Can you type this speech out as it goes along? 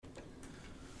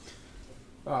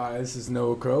This is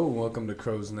Noah Crow, and welcome to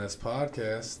Crow's Nest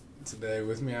Podcast. Today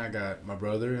with me, I got my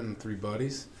brother and 3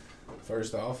 buddies.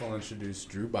 First off, I'll introduce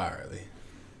Drew Byerly.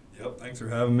 Yep, thanks for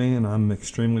having me, and I'm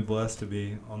extremely blessed to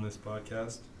be on this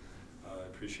podcast. I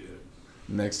appreciate it.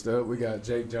 Next up, we got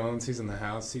Jake Jones. He's in the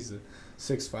house. He's a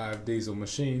 6'5" diesel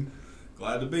machine.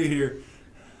 Glad to be here.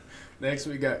 Next,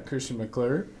 we got Christian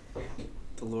McClure.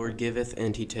 The Lord giveth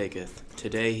and he taketh.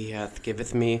 Today he hath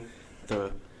giveth me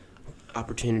the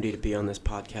opportunity to be on this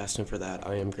podcast, and for that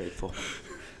I am grateful.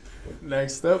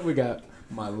 Next up, we got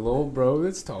my little bro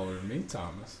that's taller than me,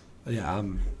 Thomas. Yeah,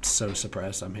 I'm so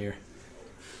surprised I'm here.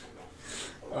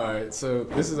 Alright, so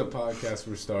this is a podcast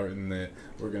we're starting that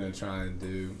we're going to try and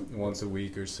do once a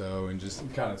week or so and just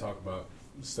kind of talk about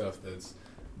stuff that's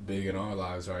big in our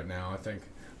lives right now. I think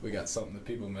we got something that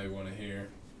people may want to hear.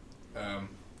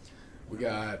 We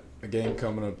got a game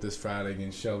coming up this Friday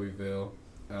against Shelbyville.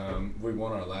 We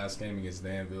won our last game against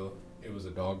Danville. It was a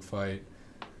dogfight.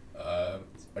 Our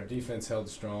defense held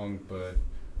strong, but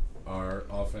our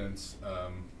offense,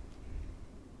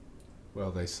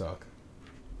 they suck.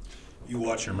 You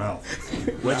watch your mouth.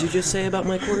 What'd you just say about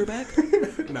my quarterback?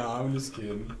 No, I'm just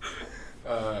kidding.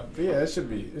 But yeah, it should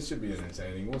be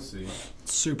entertaining. We'll see.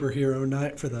 Superhero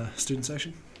night for the student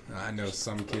section. I know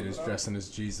some kid is dressing as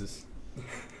Jesus.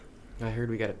 I heard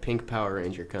we got a pink Power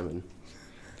Ranger coming.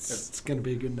 It's going to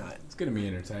be a good night. It's going to be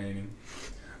entertaining.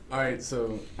 All right,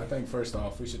 so I think first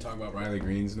off, we should talk about Riley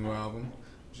Green's new album,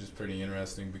 which is pretty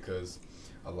interesting because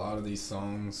a lot of these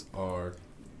songs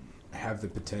have the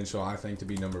potential, I think, to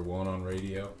be number one on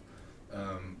radio.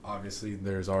 Obviously,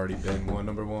 there's already been one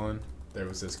number one. There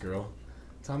was this girl.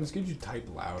 Thomas, could you type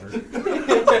louder?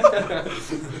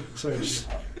 So just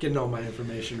getting all my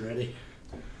information ready.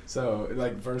 So,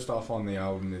 first off on the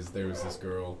album is There Was This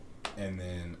Girl, and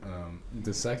then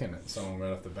the second song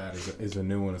right off the bat is a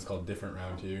new one. It's called Different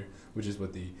Round Here, which is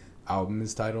what the album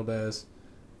is titled as.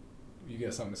 You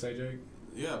got something to say, Jake?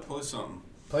 Yeah, play something.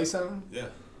 Play something? Yeah.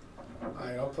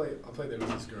 Alright, I'll play There Was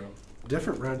This Girl.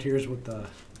 Different round here is what the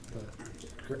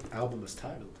album is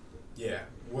titled. Yeah,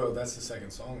 well, that's the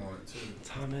second song on it, too.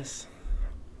 Thomas.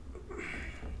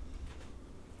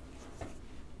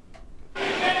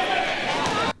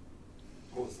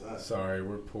 What was that? Sorry,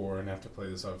 we're poor and have to play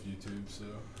this off YouTube, so.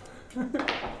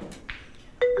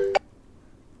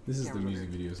 This is the music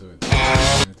video, so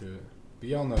it's into it. But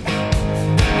y'all know.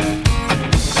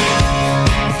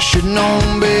 Should've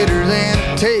known better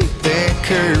than to take that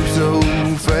curve so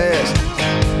fast.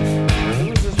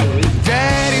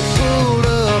 Daddy pulled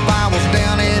up, I was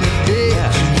down in a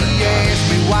ditch. He asked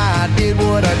me why I did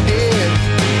what I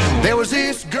did. There was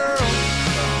this girl,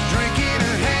 drinking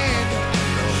her hand,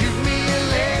 shoot me a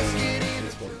let's get in.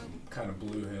 That's what kind of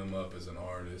blew him up as an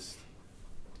artist.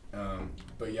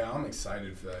 But yeah, I'm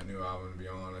excited for that new album, to be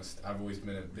honest. I've always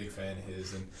been a big fan of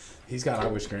his, and he's got I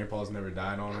Wish Grandpa's Never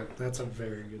Died on it. That's a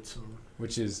very good song.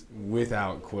 Which is,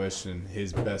 without question,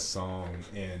 his best song.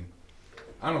 And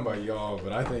I don't know about y'all,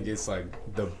 but I think it's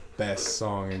like the best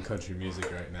song in country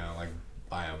music right now, like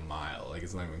by a mile. Like,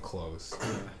 it's not even close.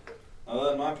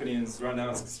 In my opinion, right now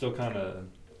it's still kind of,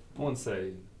 I wouldn't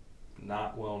say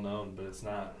not well known, but it's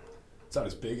not. It's not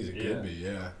as big as it could be,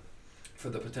 yeah.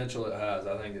 For the potential it has,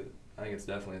 I think it's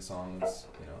definitely a song that's,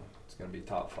 it's going to be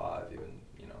top 5, even,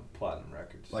 platinum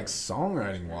records. Like,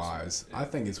 songwriting wise, I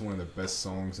think it's one of the best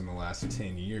songs in the last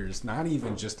 10 years. Not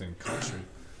even just in country,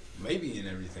 maybe in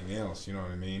everything else. You know what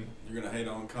I mean? You're gonna hate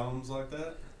on Combs like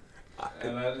that?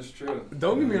 And that is true.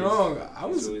 Don't get me wrong. I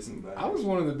was bangers.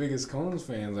 one of the biggest Combs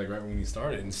fans, like right when he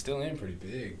started, and still am pretty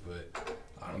big. But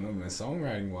I don't know, man.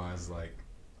 Songwriting wise, like,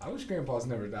 I Wish Grandpa's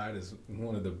Never Died is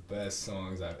one of the best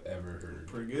songs I've ever heard.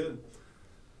 Pretty good.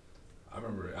 I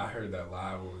remember I heard that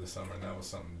live over the summer, and that was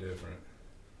something different.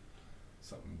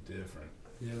 Something different.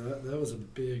 Yeah, that was a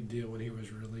big deal when he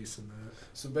was releasing that.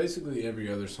 So basically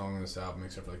every other song on this album,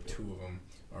 except for like 2 of them,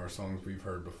 are songs we've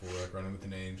heard before, like Running with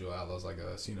an Angel, Outlaws Like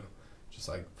Us, just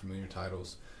like familiar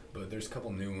titles. But there's a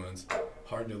couple new ones.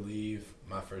 Hard to Leave,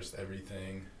 My First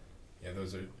Everything. Yeah,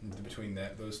 those are between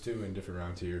those 2 and Different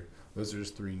Round Here. Those are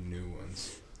just 3 new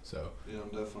ones. So Yeah, I'm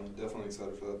definitely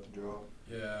excited for that to drop.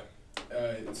 yeah,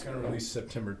 it's gonna release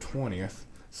September 20th.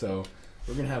 So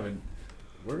we're gonna have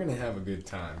a good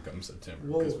time come September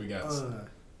because we got.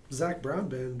 Zach Brown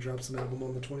Band drops an album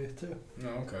on the 20th too. No,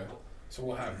 okay. So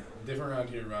we'll have Different Round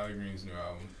Here, Riley Green's new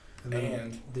album, And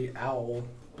then The Owl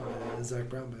by Zach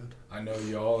Brown Band. I know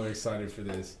y'all are excited for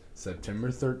this. September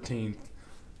 13th,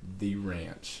 The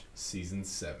Ranch Season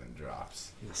 7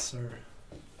 drops. Yes, sir.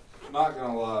 Not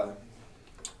gonna lie,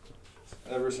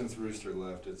 ever since Rooster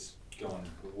left, it's gone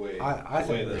way. I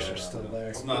think way Rooster's still there.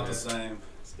 It's not the same.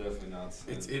 It's definitely not.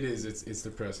 It's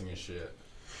depressing as shit.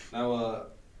 Now,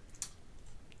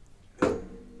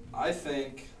 I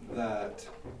think that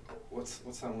what's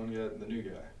that one guy, the new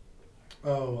guy?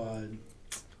 Oh,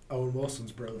 Owen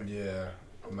Wilson's brother. Yeah,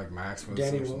 like Max was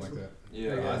Danny or something like Wilson? that.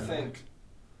 Yeah, Yeah. I think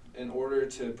in order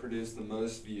to produce the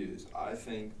most views, I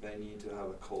think they need to have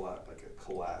a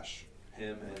collage,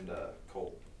 him and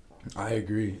Cole. I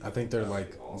agree. I think they're That'd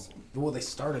like, be awesome. well, they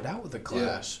started out with a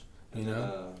clash, And you then,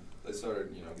 know. they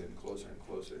started, getting closer and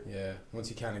closer. Yeah, once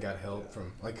he kind of got help Yeah.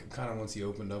 from, like, kind of once he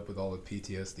opened up with all the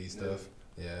PTSD stuff.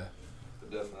 Yeah. But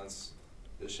definitely,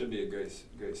 it should be a great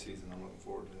season. I'm looking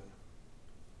forward to it.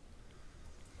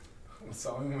 What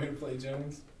song you want me to play,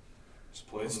 Jones? Just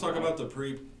play. Let's talk about the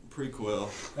prequel.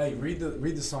 Hey, read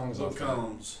the songs Luke off. there.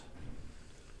 Combs.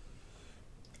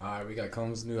 All right, we got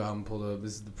Combs' new album pulled up.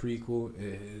 This is the prequel.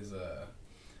 It is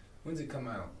when's it come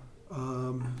out?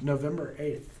 November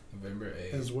 8th November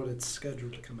 8th. is what it's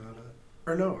scheduled to come out at.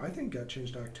 Or no, I think it got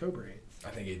changed to October 8th. I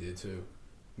think it did too.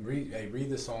 Read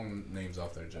the song names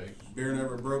off there, Jake. Beer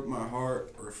Never Broke My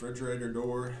Heart, Refrigerator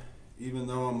Door, Even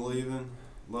Though I'm Leaving,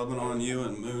 Loving on You,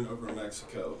 and Moon Over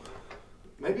Mexico.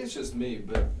 Maybe it's just me,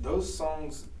 but those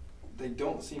songs, they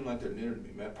don't seem like they're new to me,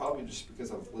 man. Probably just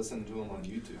because I've listened to them on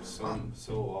YouTube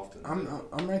so often.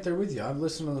 I'm right there with you. I've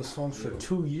listened to those songs for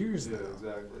 2 years Yeah, now.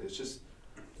 exactly. It's just,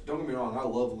 don't get me wrong, I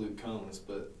love Luke Combs,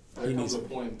 but there He comes needs- a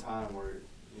point in time where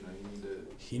you need to.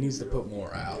 He needs to put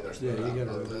more out. There's Yeah, no you doubt gotta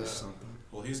about release that. something.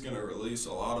 Well, he's going to release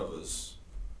a lot of his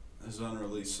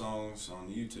unreleased songs on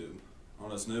YouTube, on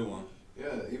his new one.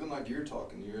 Yeah, even like you're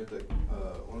talking, you're at the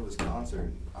one of his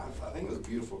concerts. I think it was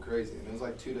Beautiful Crazy, and it was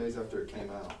like 2 days after it came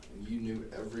out, and you knew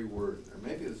every word. Or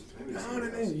maybe it was No.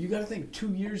 somebody else. You got to think.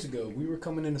 2 years ago, we were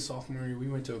coming into sophomore year. We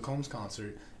went to a Combs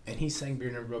concert, and he sang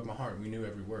 "Beer Never Broke My Heart." We knew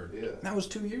every word. Yeah. That was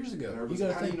 2 years ago. And You everybody's got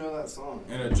like, to how do think. you know that song?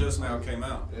 And it just now came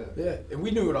out. Yeah. Yeah, and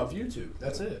we knew it off YouTube.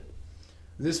 That's it.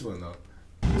 This one though.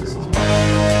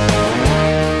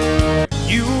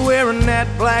 You wearing that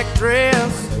black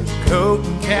dress, coat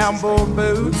and cowboy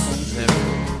boots.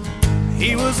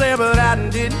 He was there but I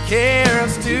didn't care, I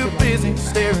was too busy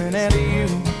staring at you.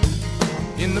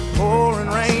 In the pouring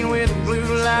rain with the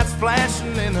blue lights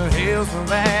flashing in the hills of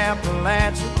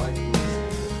Appalachia.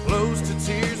 Close to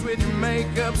tears with your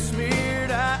makeup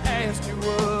smeared, I asked you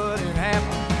what had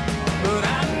happened. But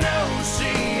I know she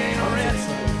ain't ready,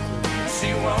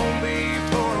 she won't be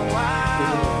for a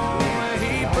while.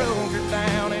 He broke her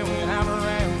down and went out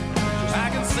around, I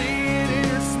can see it in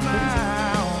her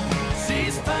smile.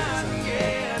 She's fine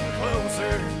getting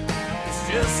closer, it's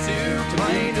just too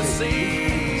plain to see.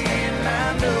 And I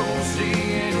know she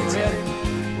ain't ready,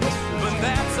 but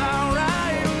that's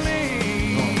alright with me.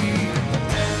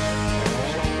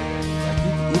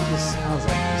 It just sounds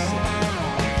like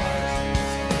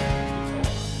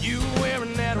You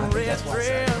wearing that red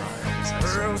dress,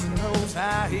 pearls and those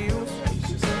high heels.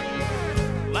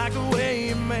 Like the way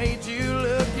it made you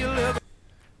look,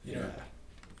 Yeah.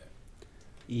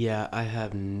 Yeah, I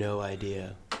have no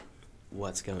idea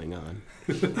what's going on.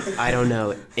 I don't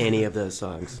know any of those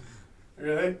songs.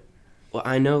 Really? Well,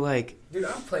 I know like Dude,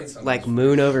 I've played some.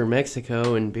 Moon Over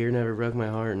Mexico and Beer Never Broke My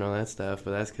Heart and all that stuff,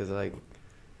 but that's because like,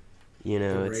 The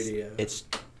it's radio.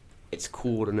 it's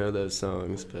cool to know those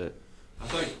songs, but I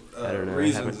think I don't know.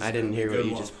 Reasons is I didn't gonna be hear a what good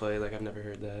you one. just played. Like I've never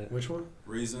heard that. Which one?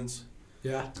 Reasons.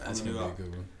 Yeah. That's gonna be a good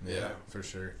one. Yeah, for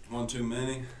sure. One Too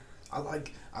Many. I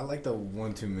like the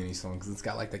One Too Many song because it's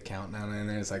got like the countdown in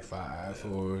there. It's like 5,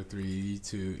 4, 3,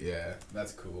 2. Yeah,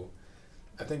 that's cool.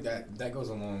 I think that goes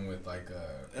along with like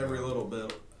Every Little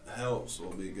Bit Helps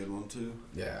will be a good one too.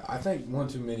 Yeah, I think One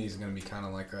Too Many is gonna be kind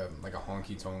of like a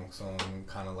honky tonk song,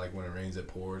 kind of like When It Rains It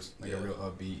Pours, like a Yeah. real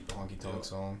upbeat honky tonk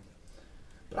song.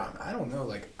 But I don't know,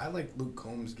 like I like Luke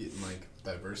Combs getting like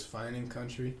diversifying in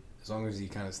country as long as he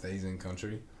kind of stays in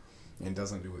country and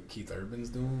doesn't do what Keith Urban's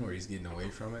doing where he's getting away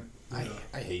from it. Yeah.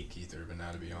 I hate Keith Urban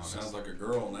now, to be honest. Sounds like a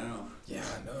girl now. Yeah,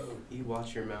 I know. You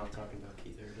watch your mouth talking about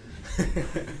Keith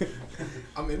Urban.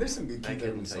 I mean, there's some good I Keith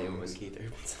couldn't Urban tell you one songs, Keith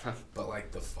Urban song. but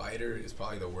like The Fighter is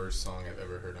probably the worst song I've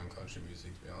ever heard on country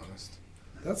music, to be honest.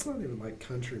 That's not even like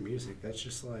country music. That's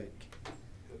just like,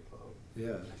 Hip-hop.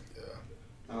 yeah. Yeah.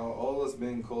 Now, all us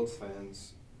being Colts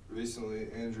fans, recently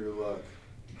Andrew Luck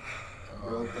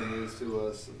broke the news to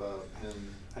us about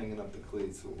him hanging up the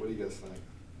cleats. What do you guys think?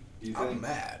 Do you I'm think?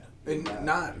 mad. You're And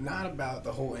mad. not about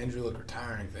the whole Andrew Luck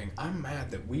retiring thing. I'm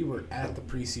mad that we were at the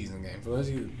preseason game. For those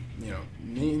of you,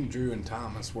 me and Drew and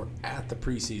Thomas were at the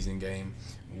preseason game.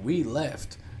 We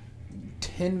left.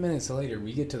 10 minutes later,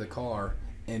 we get to the car,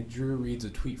 and Drew reads a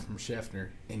tweet from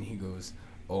Scheffner, and he goes,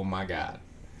 "Oh my God."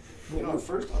 At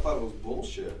first I thought it was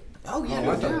bullshit. Oh yeah, I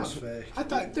no thought it doubt. was fake. I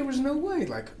thought there was no way.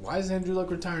 Like, why is Andrew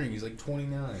Luck retiring? He's like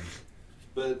 29.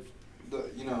 But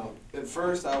at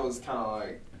first I was kind of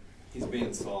like, he's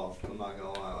being soft. I'm not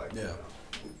gonna lie. Like, Yeah.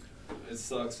 It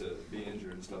sucks to be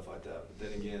injured and stuff like that. But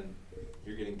then again,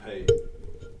 you're getting paid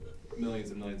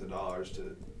millions and millions of dollars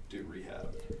to do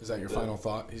rehab. Is that your final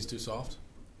thought? He's too soft?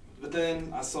 But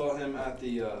then I saw him at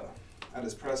the at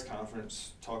his press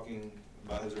conference talking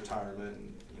about his retirement.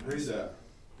 And, Who's that?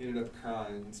 He ended up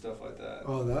crying and stuff like that.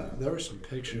 Oh, there were some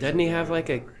pictures. Doesn't of he that. have like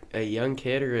a young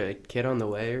kid or a kid on the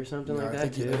way or something No, like I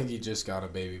that think too? I think he just got a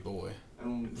baby boy.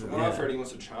 And from what I've heard, he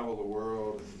wants to travel the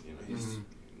world. And, he's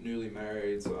newly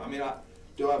married. So I mean,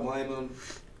 do I blame him?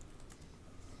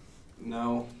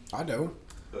 No. I do.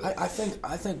 But I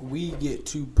think we get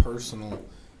too personal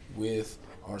with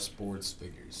our sports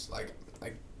figures. Like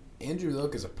Andrew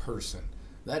Luck is a person.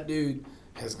 That dude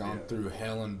has gone through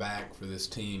hell and back for this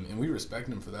team, and we respect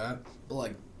him for that. But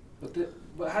like,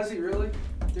 But has he really?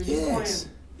 Dude, Yes.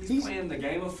 He's playing the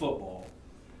game of football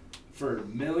for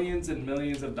millions and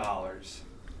millions of dollars,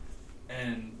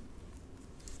 and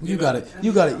you got to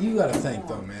think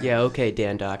though, man. Yeah, okay,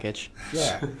 Dan Dockich.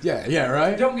 Yeah,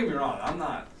 right. don't get me wrong. I'm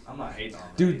not hating on him. or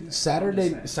anything. Dude, I'm just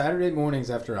saying. Saturday mornings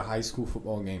after a high school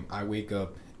football game, I wake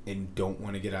up and don't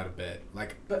want to get out of bed.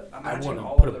 Like, But I imagine wanna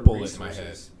all put a the bullet in my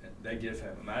resources they give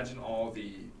him. Imagine all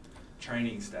the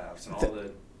training staffs and all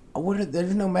the.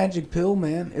 there's no magic pill,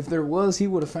 man. If there was, he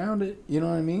would have found it. You know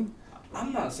what I mean?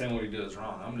 I'm not saying what he does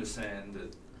wrong. I'm just saying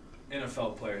that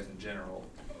NFL players in general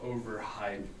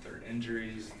overhype their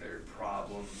injuries, their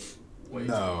problems. Way too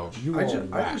No, much.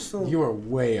 I just don't- you are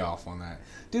way off on that,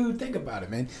 dude. Think about it,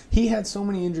 man. He had so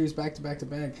many injuries back to back to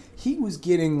back. He was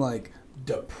getting like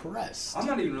depressed. I'm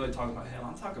not even really talking about him.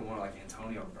 I'm talking more like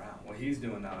Antonio Brown. What he's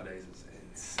doing nowadays is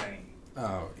insane.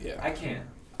 Oh yeah. I can't.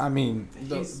 I mean,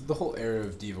 He's- the whole era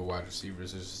of diva wide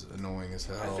receivers is just annoying as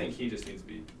hell. I think he just needs to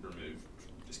be removed.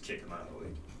 Just kick him out of the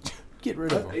league. Get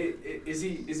rid of him. Is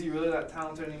he really that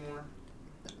talented anymore?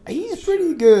 He's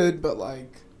pretty good, but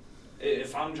like,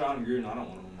 If I'm John Gruden, I don't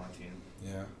want him on my team.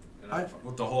 yeah. And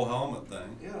With the whole helmet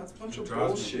thing. yeah, that's a bunch It of drives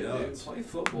me bullshit, dude. nuts. Play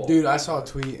football. Dude, I saw a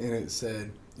tweet and it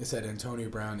said Antonio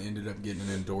Brown ended up getting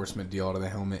an endorsement deal out of the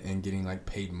helmet and getting like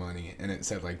paid money, and it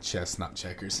said like chess, not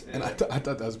checkers. And I thought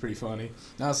that was pretty funny.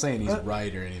 Not saying he's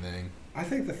right or anything. I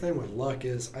think the thing with Luck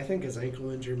is, I think his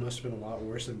ankle injury must have been a lot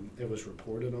worse than it was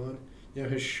reported on. You know,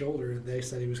 his shoulder, they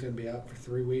said he was going to be out for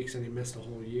 3 weeks and he missed a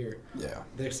whole year. Yeah.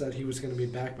 They said he was going to be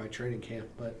back by training camp,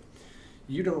 but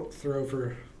you don't throw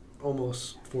for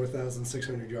almost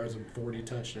 4,600 yards and 40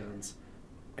 touchdowns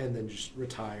and then just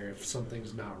retire if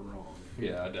something's not wrong.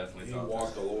 Yeah, I definitely He thought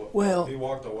walked away. Well- he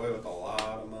walked away with a lot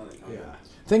of money. Yeah.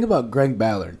 Think about Greg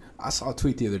Ballard. I saw a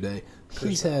tweet the other day.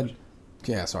 Chris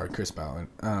Chris Ballard.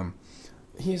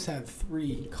 He's had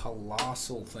 3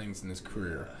 colossal things in his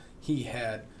career. He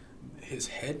had his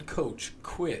head coach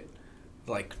quit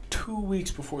like 2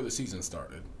 weeks before the season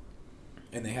started,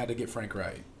 and they had to get Frank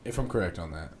Wright, if I'm correct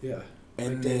on that. Yeah.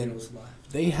 And Mike then Daniels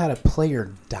left. they had a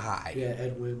player die. Yeah,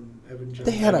 Evan Johnson.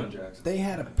 They had Evan Jackson. they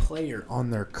had a player on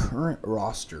their current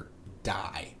roster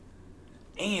die,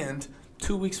 and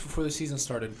 2 weeks before the season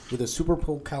started, with a Super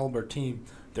Bowl caliber team,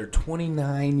 their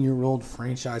 29-year-old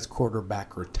franchise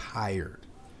quarterback retired.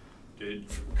 Dude,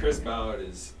 Chris Ballard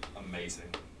is amazing.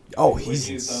 Oh, What he's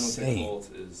done with the insane. Colts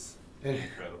is And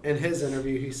incredible. in his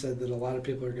interview, he said that a lot of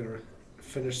people are going to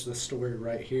finish the story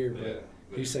right here, but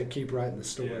Yeah. he said keep writing the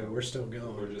story. Yeah. We're still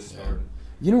going. We're just Yeah. starting.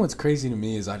 You know what's crazy to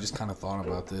me is I just kind of thought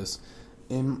about this.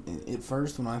 At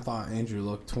first, when I thought Andrew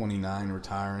Luck 29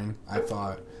 retiring, I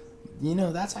thought,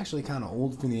 that's actually kind of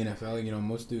old for the NFL.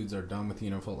 Most dudes are done with the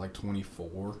NFL at like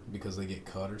 24 because they get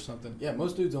cut or something. Yeah,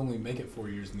 most dudes only make it 4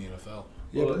 years in the NFL.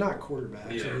 Yeah, Well, but not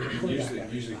quarterbacks. Yeah, I mean,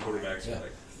 quarterback usually average. quarterbacks Yeah. are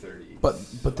like 30.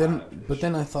 But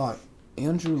then I thought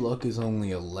Andrew Luck is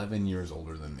only 11 years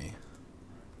older than me,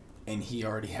 and he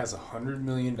already has $100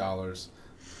 million,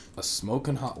 a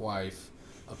smoking hot wife,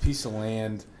 a piece of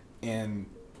land, and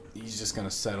he's just gonna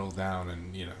settle down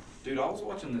and Dude, I was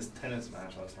watching this tennis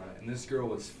match last night, and this girl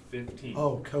was 15.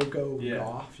 Oh, Coco yeah,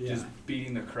 Gauff. Yeah. just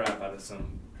beating the crap out of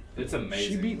some. It's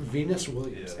amazing. She beat Venus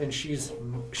Williams, Yeah. and she's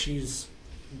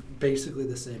basically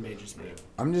the same age as me.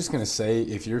 I'm just gonna say,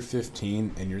 if you're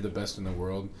 15 and you're the best in the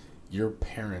world, your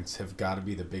parents have got to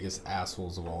be the biggest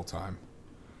assholes of all time.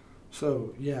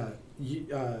 So yeah,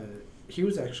 he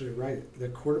was actually right. The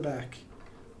quarterback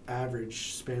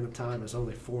average span of time is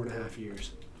only 4.5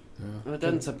 years. Well, it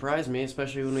doesn't surprise me,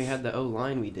 especially when we had the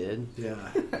O-line we did. Yeah.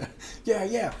 Yeah.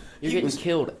 You're He getting was-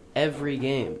 killed every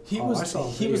game. He I was saw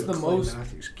a he was video the of Clay most.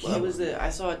 Matthews He was I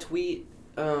saw a tweet.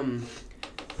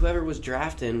 whoever was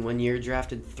drafting one year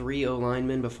drafted 3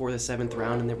 O-linemen before the 7th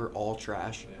round, and they were all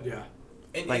trash. Yeah.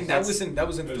 And, Like, and that was in It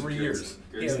was 3 years.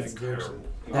 Grayson's Yeah, Grayson. terrible.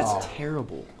 That's Oh.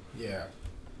 terrible. Yeah.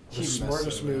 The He messed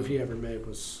smartest it move up. he ever made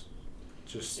was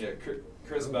just Yeah,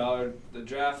 Chris Ballard, the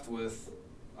draft with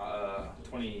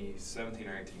 2017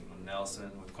 or 18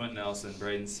 with Quentin Nelson,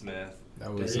 Braden Smith,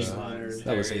 That was Darius uh, Leonard.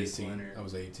 that was Darius 18. Leonard. That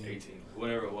was 18. 18,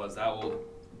 whatever it was, that will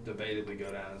debatably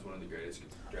go down as one of the greatest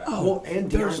drafts. Oh, well, and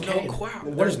there's Deion no Kane. doubt.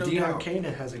 Well, There's no Deion doubt. Kane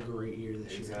has a great year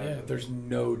this Exactly. year. Yeah, there's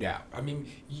no doubt. I mean,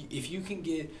 if you can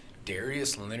get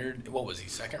Darius Leonard, what was he,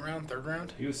 2nd round, 3rd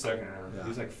round? He was second round. Yeah. He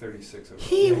was like 36 overall.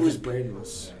 He Yeah, was 'cause Braden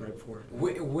was Yeah. right before.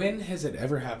 When has it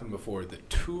ever happened before that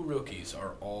 2 rookies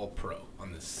are all pro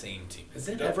on the same team? Has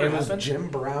it It ever It was happened? Jim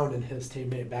Brown and his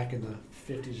teammate back in the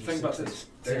 50s or Think 60s. about this.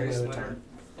 Same Darius other Leonard time.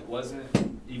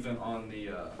 wasn't even on the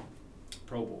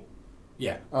Pro Bowl.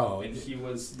 Yeah. Oh, And he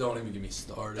was, don't even get me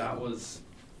started. that was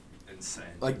insane.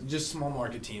 like just small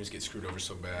market teams get screwed over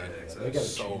so bad. Yeah, exactly. They got to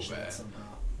so change bad. that somehow.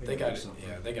 They gotta got do to, something.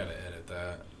 yeah, they got to edit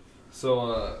that.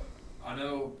 So I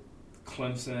know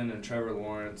Clemson and Trevor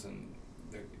Lawrence and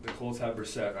the Colts have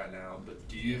Brissett right now, but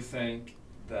do you think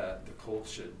that the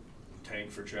Colts should tank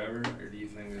for Trevor, or do you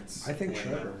think it's I think win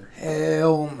Trevor.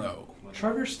 Hell no. win?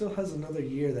 Trevor still has another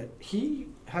year that he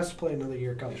has to play another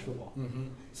year of college football. Mm-hmm.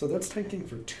 So that's tanking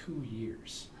for 2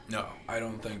 years. No, I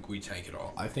don't think we tank at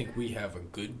all. I think we have a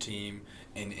good team,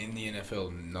 and in the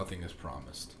NFL, nothing is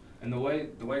promised. And the way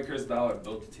Chris Ballard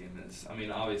built the team is, I mean,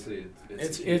 obviously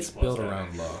It's a huge plus built factor.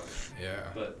 around luck. Yeah.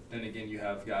 But then again, you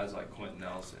have guys like Quentin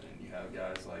Nelson, and you have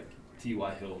guys like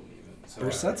T.Y. Hilton even. So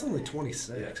Brissett's only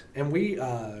 26. And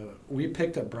we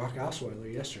picked up Brock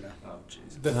Osweiler yesterday. Oh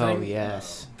jeez. The Oh, thing,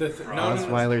 yes. The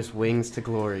Osweiler's wings to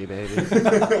glory, baby.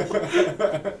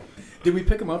 Did we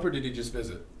pick him up or did he just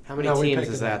visit? How many No, we teams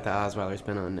picked is him that Osweiler's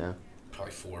been on now?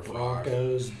 Probably 4 or 5.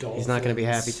 Broncos, Dolphins. He's not going to be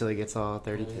happy till he gets all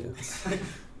 32.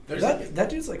 That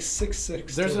dude's like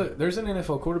 6'6". There's an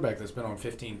NFL quarterback that's been on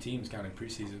 15 teams counting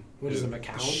preseason. What is it,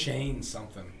 McCown? Shane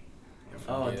something. I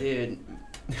Oh, forget. dude.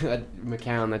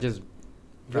 McCown, that just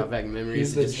brought back memories He's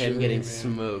of the just him getting jury,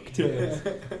 smoked. Yeah.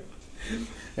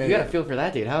 You got to feel for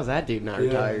that dude. How's that dude not Yeah.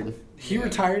 retired? He Yeah.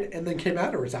 retired and then came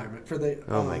out of retirement for the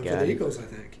Oh my for God. the Eagles, I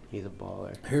think. He's a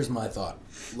baller. Here's my thought.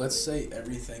 Let's say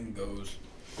everything goes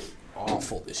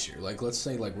awful this year. Like, let's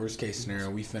say, like, worst case scenario,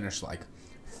 we finish like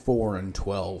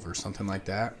 4-12 or something like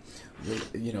that.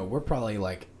 You know, we're probably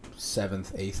like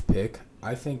 7th, 8th pick.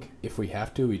 I think if we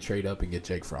have to, we trade up and get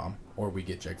Jake Fromm, or we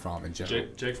get Jake Fromm in general.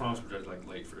 Jake Fromm's projected like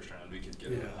late first round. We could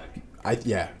get him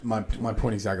like My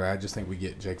point exactly. I just think we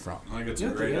get Jake Fromm. I think it's a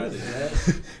Yeah, great yeah. idea.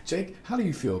 Jake, how do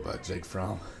you feel about Jake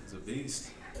Fromm? He's a beast.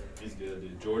 he's good,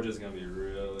 dude. Georgia's gonna be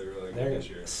really, really They're- good this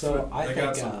year. So I They think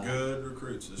got some good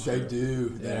recruits this They year.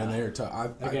 do. Yeah. And they're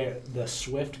tough. they got the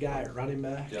Swift guy at running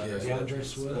back, Yeah. DeAndre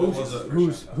Swift. What was it?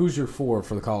 Who's your 4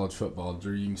 for the college football?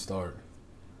 Drew, you can start.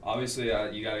 Obviously,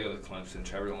 you got to go with Clemson.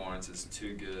 Trevor Lawrence is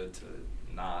too good to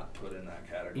not put in that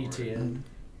category. ETN.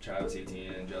 Travis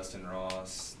Etienne, Justin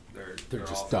Ross, They're their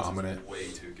just offense is dominant.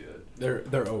 Way too good.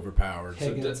 They're overpowered. Hey.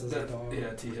 Higgins is a dog.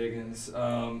 Yeah, T. Higgins.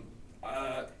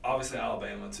 Obviously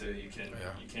Alabama too. You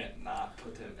can't not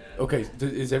put them in. Okay,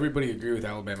 does everybody agree with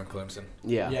Alabama Clemson?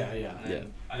 Yeah. Yeah, yeah. And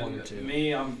then, One or two.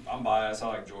 Me, I'm biased. I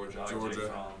like Georgia. I like Georgia.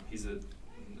 Jake Fromm.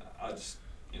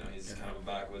 He's kind of a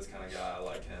backwoods kind of guy. I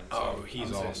like him. So Oh, I'm he's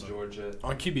saying awesome. Georgia.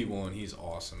 On QB1, he's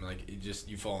awesome. Like,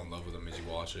 you fall in love with him as you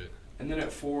watch it. And then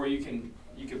at 4, you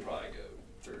could probably go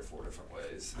 3 or 4 different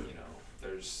ways. You know,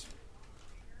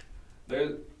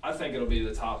 I think it'll be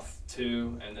the top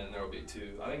 2, and then there will be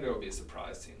 2. I think there will be a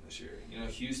surprise team this year. You know,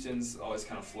 Houston's always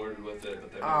kind of flirted with it,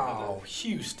 but they've never had Oh,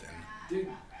 Houston. dude.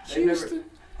 They never.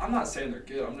 I'm not saying they're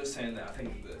good. I'm just saying that I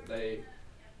think that they,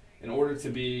 in order to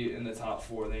be in the top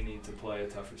 4, they need to play a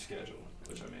tougher schedule.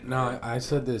 Which I mean. No, I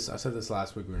said this. I said this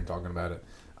last week. We were talking about it.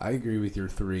 I agree with your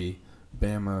 3: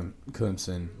 Bama,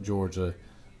 Clemson, Georgia.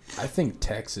 I think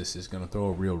Texas is going to throw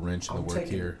a real wrench in the work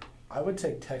here. I would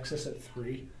take Texas at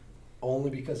 3, only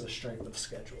because of strength of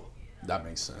schedule. That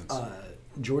makes sense.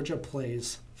 Georgia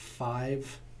plays 3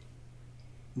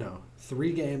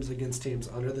 games against teams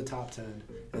under the top 10,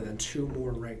 and then 2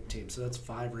 more ranked teams. So that's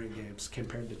 5 ranked games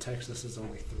compared to Texas's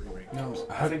only 3 ranked games. no,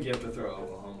 I think you have to throw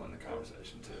Oklahoma in the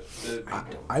conversation too.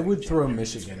 I would throw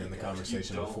Michigan in the You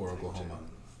conversation don't before think Oklahoma.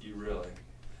 You really?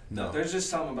 No. There's just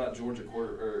something about Georgia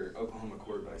or Oklahoma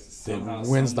quarterbacks. It's They somehow,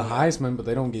 wins the some way Heisman, but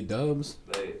they don't get dubs.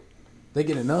 They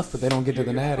get enough, but they don't get to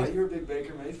the I natty. thought you were a big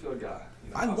Baker Mayfield guy.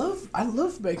 You know, I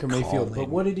love Baker Mayfield, but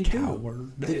what did he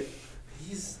do?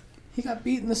 He's He got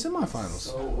beat in the semifinals.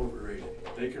 so overrated.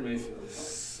 Baker Mayfield is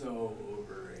so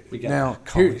overrated. We got Now, a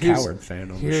Colin here's- Coward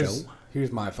fan on the show.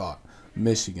 Here's my thought.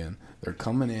 Michigan. They're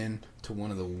coming in to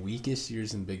one of the weakest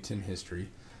years in Big Ten history.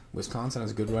 Wisconsin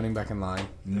has a good running back in line,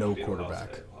 no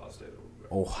quarterback.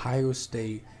 Ohio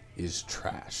State is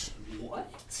trash.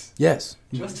 What? Yes.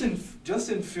 Justin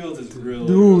Fields is really.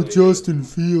 Dude, really Justin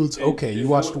Fields. If- Okay, if you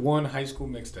watched we're- one high school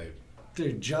mixtape.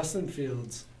 Dude, Justin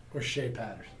Fields or Shea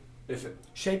Patterson.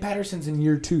 Shea Patterson's in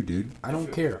year 2, dude. I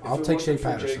don't care. I'll take Shea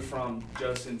Patterson. Jake Fromm,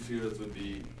 Justin Fields would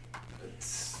be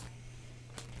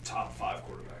top 5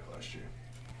 quarterback last year.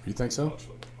 You think so? College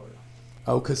football. Oh, yeah.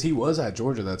 Oh, because he was at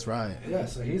Georgia. That's right. Yeah,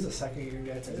 so he's a second-year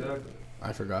guy too. Exactly.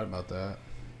 I forgot about that.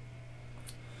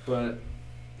 But,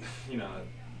 you know,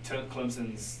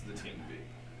 Clemson's the team to beat.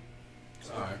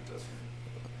 So All right. that's-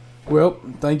 Well,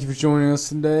 thank you for joining us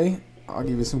today. I'll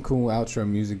give you some cool outro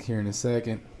music here in a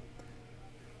second.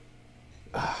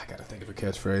 I gotta think of a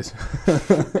catchphrase.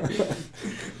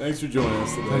 Thanks for joining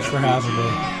us today. Thanks for having me.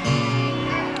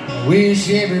 I wish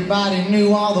everybody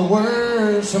knew all the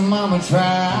words so Mama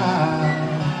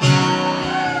tried.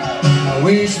 I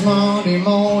wish Monday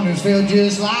mornings felt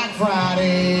just like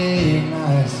Friday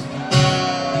nights.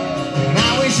 And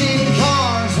I wish even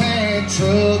cars had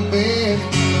truck beds,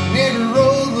 and every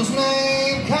road was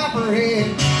named Copperhead,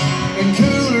 and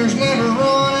coolers never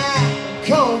run out of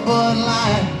cold Bud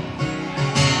Light.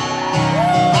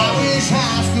 I wish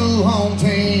high school home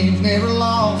teams never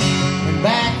lost, and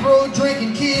back road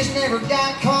drinking kids never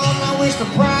got caught. And I wish the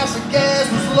price of gas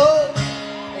was low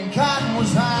and cotton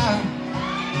was high.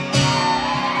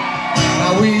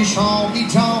 I wish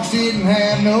honky tonks didn't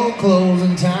have no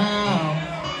closing time.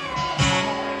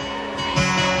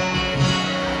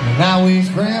 And I wish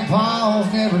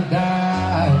grandpas never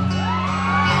died.